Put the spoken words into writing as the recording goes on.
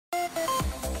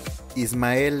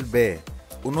Ismael B.,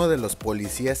 uno de los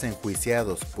policías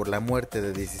enjuiciados por la muerte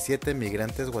de 17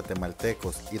 migrantes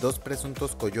guatemaltecos y 2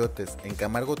 presuntos coyotes en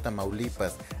Camargo,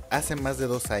 Tamaulipas, hace más de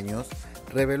 2 años,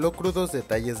 reveló crudos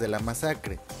detalles de la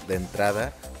masacre. De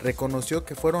entrada, reconoció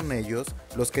que fueron ellos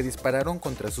los que dispararon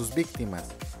contra sus víctimas.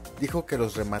 Dijo que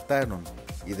los remataron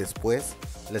y después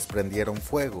les prendieron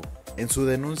fuego. En su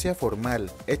denuncia formal,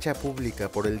 hecha pública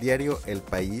por el diario El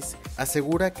País,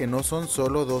 asegura que no son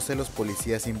solo 12 los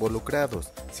policías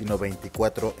involucrados, sino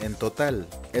 24 en total.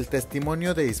 El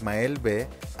testimonio de Ismael B.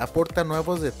 aporta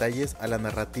nuevos detalles a la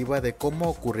narrativa de cómo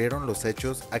ocurrieron los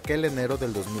hechos aquel enero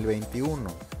del 2021.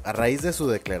 A raíz de su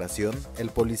declaración, el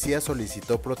policía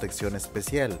solicitó protección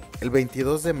especial. El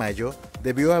 22 de mayo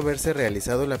debió haberse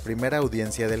realizado la primera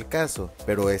audiencia del caso,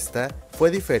 pero esta fue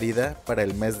diferida para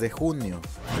el mes de junio.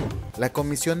 La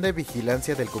Comisión de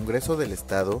Vigilancia del Congreso del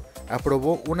Estado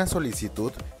aprobó una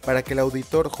solicitud para que el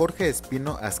auditor Jorge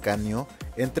Espino Ascanio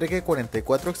entregue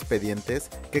 44 expedientes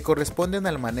que corresponden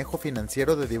al manejo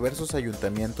financiero de diversos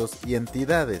ayuntamientos y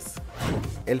entidades.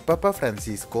 El Papa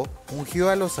Francisco ungió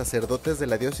a los sacerdotes de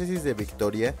la diócesis de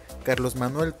Victoria, Carlos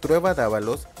Manuel Trueba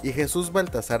Dávalos y Jesús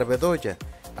Baltasar Bedoya.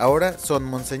 Ahora son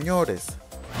monseñores.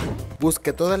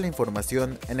 Busque toda la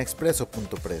información en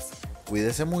expreso.press.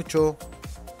 Cuídese mucho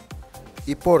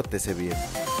y pórtese bien.